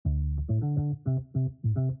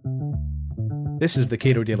This is the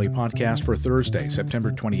Cato Daily Podcast for Thursday,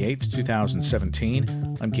 September 28,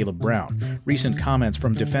 2017. I'm Caleb Brown. Recent comments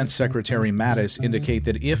from Defense Secretary Mattis indicate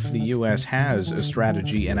that if the U.S. has a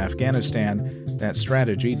strategy in Afghanistan, that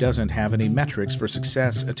strategy doesn't have any metrics for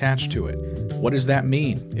success attached to it. What does that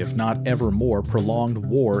mean, if not ever more prolonged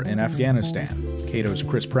war in Afghanistan? Cato's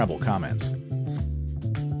Chris Preble comments.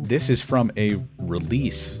 This is from a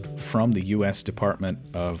release from the U.S. Department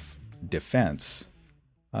of Defense.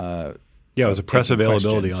 Yeah, it was a press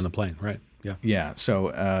availability on the plane, right? Yeah.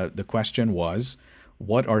 So the question was,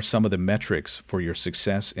 what are some of the metrics for your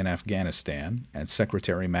success in Afghanistan? And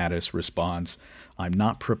Secretary Mattis responds, I'm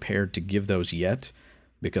not prepared to give those yet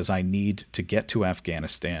because I need to get to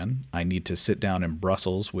Afghanistan. I need to sit down in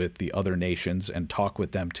Brussels with the other nations and talk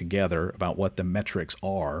with them together about what the metrics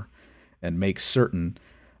are and make certain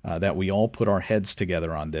that we all put our heads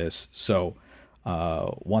together on this. So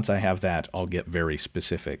once I have that, I'll get very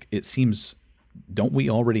specific. It seems, don't we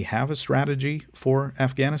already have a strategy for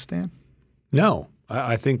Afghanistan? No,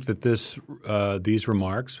 I think that these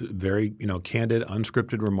remarks, very candid,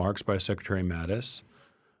 unscripted remarks by Secretary Mattis,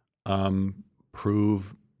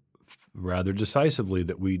 prove rather decisively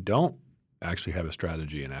that we don't actually have a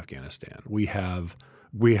strategy in Afghanistan. We have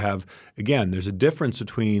again, there's a difference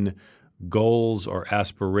between goals or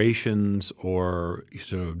aspirations or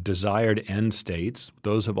sort of desired end states.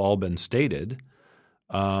 Those have all been stated,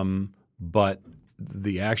 but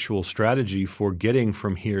the actual strategy for getting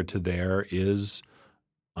from here to there is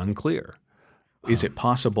unclear. Is it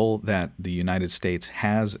possible that the United States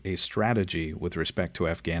has a strategy with respect to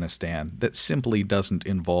Afghanistan that simply doesn't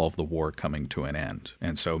involve the war coming to an end,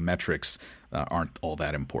 and so metrics aren't all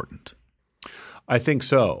that important? I think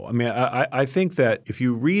so. I mean, I think that if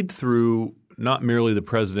you read through not merely the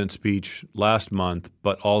president's speech last month,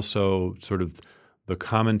 but also sort of the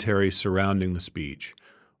commentary surrounding the speech,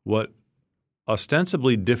 what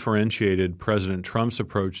ostensibly differentiated President Trump's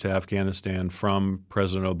approach to Afghanistan from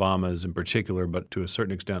President Obama's in particular, but to a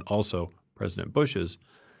certain extent also President Bush's,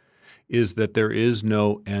 is that there is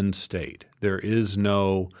no end state. There is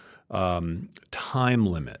no time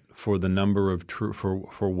limit for the number of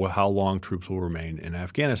for how long troops will remain in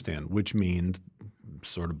Afghanistan, which means,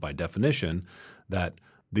 sort of by definition, that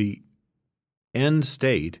the end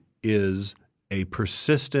state is a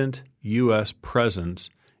persistent U.S. presence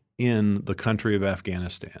in the country of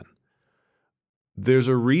Afghanistan. There's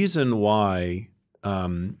a reason why,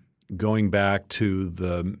 going back to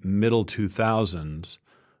the middle 2000s,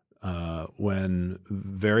 when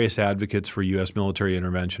various advocates for U.S. military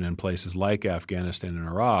intervention in places like Afghanistan and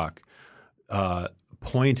Iraq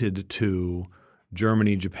pointed to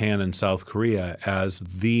Germany, Japan, and South Korea as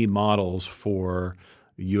the models for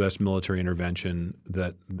U.S. military intervention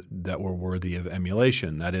that were worthy of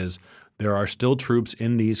emulation. That is, there are still troops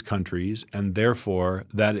in these countries, and therefore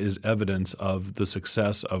that is evidence of the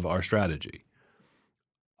success of our strategy.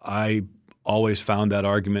 I always found that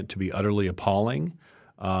argument to be utterly appalling.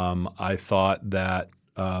 I thought that,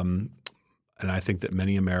 and I think that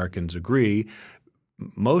many Americans agree,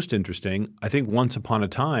 most interesting, I think once upon a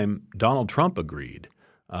time, Donald Trump agreed.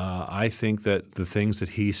 I think that the things that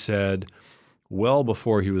he said well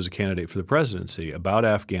before he was a candidate for the presidency about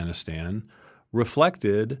Afghanistan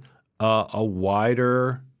reflected a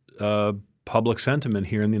wider public sentiment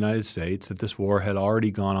here in the United States that this war had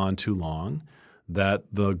already gone on too long, that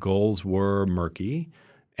the goals were murky,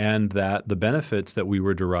 and that the benefits that we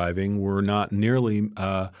were deriving were not nearly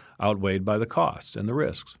outweighed by the costs and the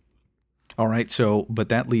risks. All right. So, but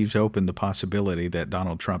that leaves open the possibility that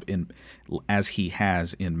Donald Trump, as he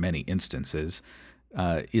has in many instances,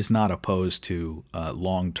 is not opposed to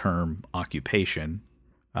long-term occupation.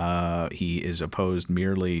 He is opposed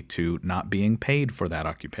merely to not being paid for that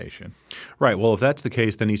occupation. Right. Well, if that's the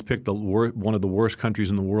case, then he's picked one of the worst countries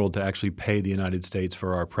in the world to actually pay the United States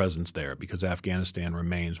for our presence there, because Afghanistan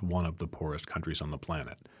remains one of the poorest countries on the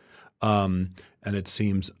planet. And it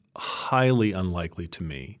seems highly unlikely to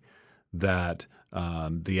me that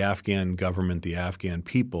the Afghan government, the Afghan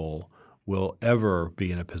people, will ever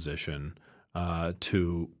be in a position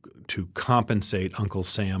to compensate Uncle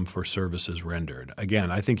Sam for services rendered. Again,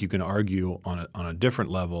 I think you can argue on a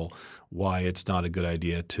different level why it's not a good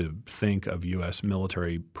idea to think of U.S.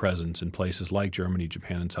 military presence in places like Germany,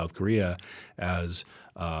 Japan, and South Korea as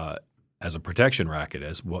a protection racket,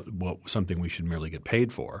 as what something we should merely get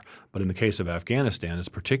paid for. But in the case of Afghanistan, it's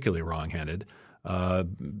particularly wrong-headed.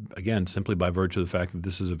 Again, simply by virtue of the fact that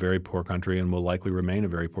this is a very poor country and will likely remain a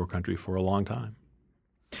very poor country for a long time.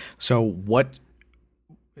 So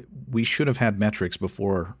we should have had metrics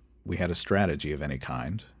before we had a strategy of any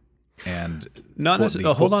kind. And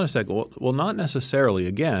hold on a second. Well, not necessarily.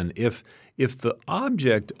 Again, if the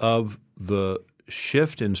object of the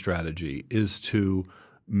shift in strategy is to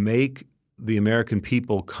make the American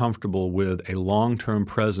people comfortable with a long-term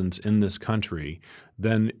presence in this country,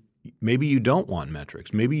 then maybe you don't want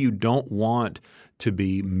metrics. Maybe you don't want to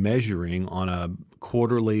be measuring on a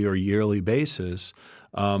quarterly or yearly basis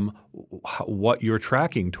what you're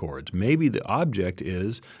tracking towards. Maybe the object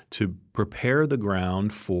is to prepare the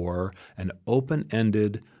ground for an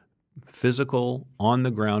open-ended, physical,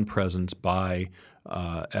 on-the-ground presence by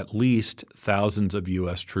at least thousands of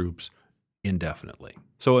U.S. troops indefinitely.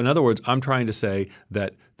 So in other words, I'm trying to say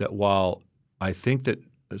that while I think that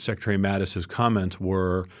Secretary Mattis's comments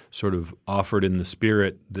were sort of offered in the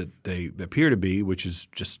spirit that they appear to be, which is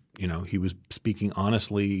just, he was speaking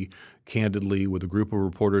honestly, candidly with a group of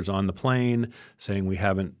reporters on the plane saying we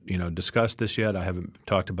haven't, discussed this yet. I haven't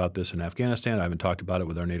talked about this in Afghanistan. I haven't talked about it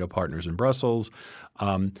with our NATO partners in Brussels.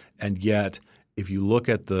 And yet if you look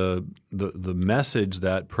at the message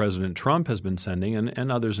that President Trump has been sending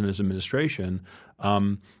and others in his administration,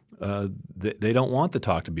 they don't want the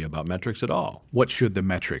talk to be about metrics at all. What should the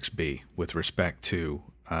metrics be with respect to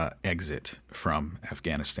exit from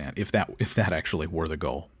Afghanistan, if that actually were the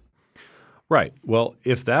goal? Right. Well,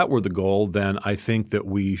 if that were the goal, then I think that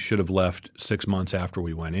we should have left 6 months after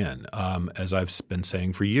we went in. As I've been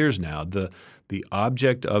saying for years now, the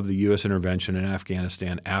object of the U.S. intervention in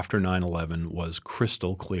Afghanistan after 9/11 was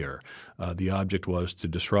crystal clear. The object was to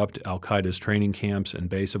disrupt al-Qaeda's training camps and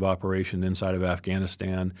base of operation inside of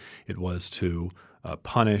Afghanistan. It was to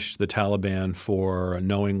punish the Taliban for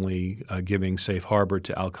knowingly giving safe harbor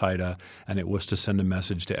to al-Qaeda, and it was to send a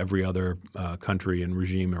message to every other country and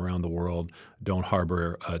regime around the world, don't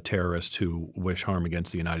harbor terrorists who wish harm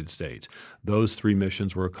against the United States. Those three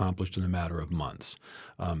missions were accomplished in a matter of months.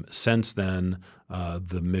 Since then,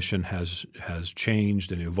 the mission has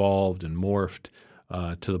changed and evolved and morphed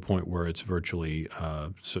to the point where it's virtually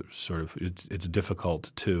it's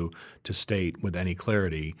difficult to state with any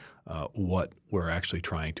clarity what we're actually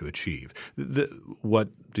trying to achieve. What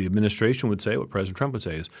the administration would say, what President Trump would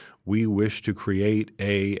say is, we wish to create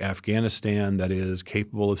a Afghanistan that is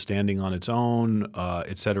capable of standing on its own,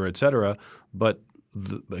 et cetera, et cetera. But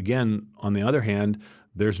again, on the other hand,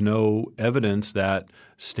 there's no evidence that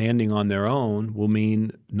standing on their own will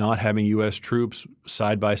mean not having U.S. troops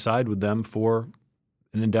side by side with them for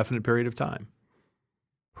an indefinite period of time.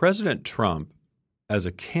 President Trump, as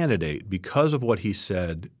a candidate, because of what he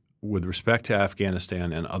said with respect to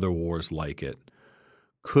Afghanistan and other wars like it,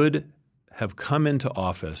 could have come into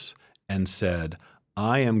office and said,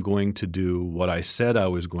 I am going to do what I said I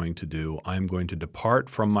was going to do. I'm going to depart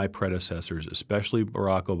from my predecessors, especially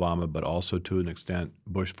Barack Obama, but also to an extent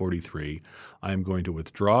Bush 43. I am going to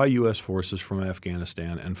withdraw U.S. forces from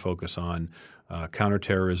Afghanistan and focus on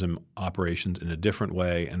counterterrorism operations in a different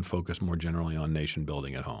way and focus more generally on nation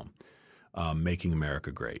building at home, making America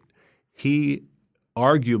great. He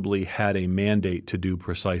arguably had a mandate to do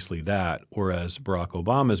precisely that, whereas Barack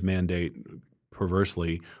Obama's mandate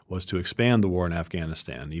perversely was to expand the war in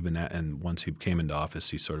Afghanistan. And once he came into office,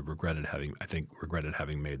 he sort of regretted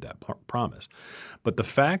having made that promise. But the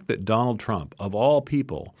fact that Donald Trump, of all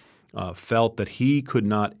people, felt that he could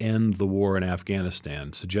not end the war in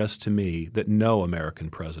Afghanistan suggests to me that no American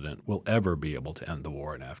president will ever be able to end the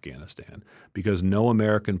war in Afghanistan, because no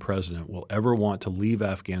American president will ever want to leave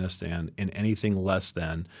Afghanistan in anything less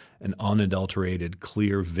than an unadulterated,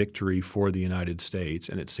 clear victory for the United States.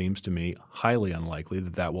 And it seems to me highly unlikely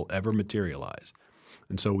that that will ever materialize.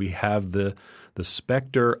 And so we have the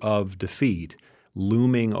specter of defeat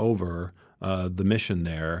looming over the mission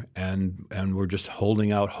there, and we're just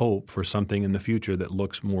holding out hope for something in the future that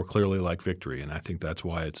looks more clearly like victory, and I think that's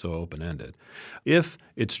why it's so open-ended. If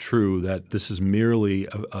it's true that this is merely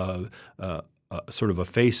sort of a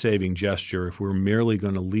face-saving gesture, if we're merely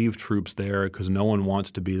going to leave troops there because no one wants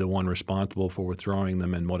to be the one responsible for withdrawing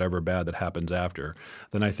them and whatever bad that happens after,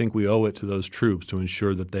 then I think we owe it to those troops to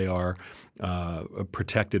ensure that they are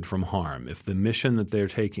protected from harm. If the mission that they're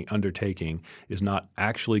undertaking is not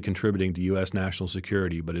actually contributing to U.S. national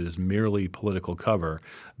security, but it is merely political cover,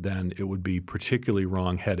 then it would be particularly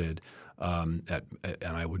wrong-headed. And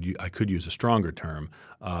I could use a stronger term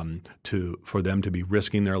for them to be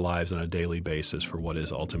risking their lives on a daily basis for what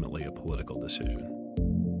is ultimately a political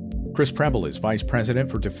decision. Chris Preble is Vice President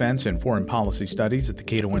for Defense and Foreign Policy Studies at the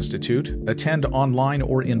Cato Institute. Attend online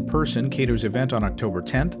or in person Cato's event on October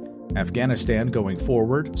 10th, Afghanistan Going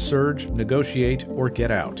Forward, Surge, Negotiate, or Get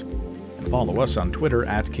Out. And follow us on Twitter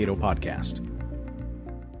 @Cato Podcast.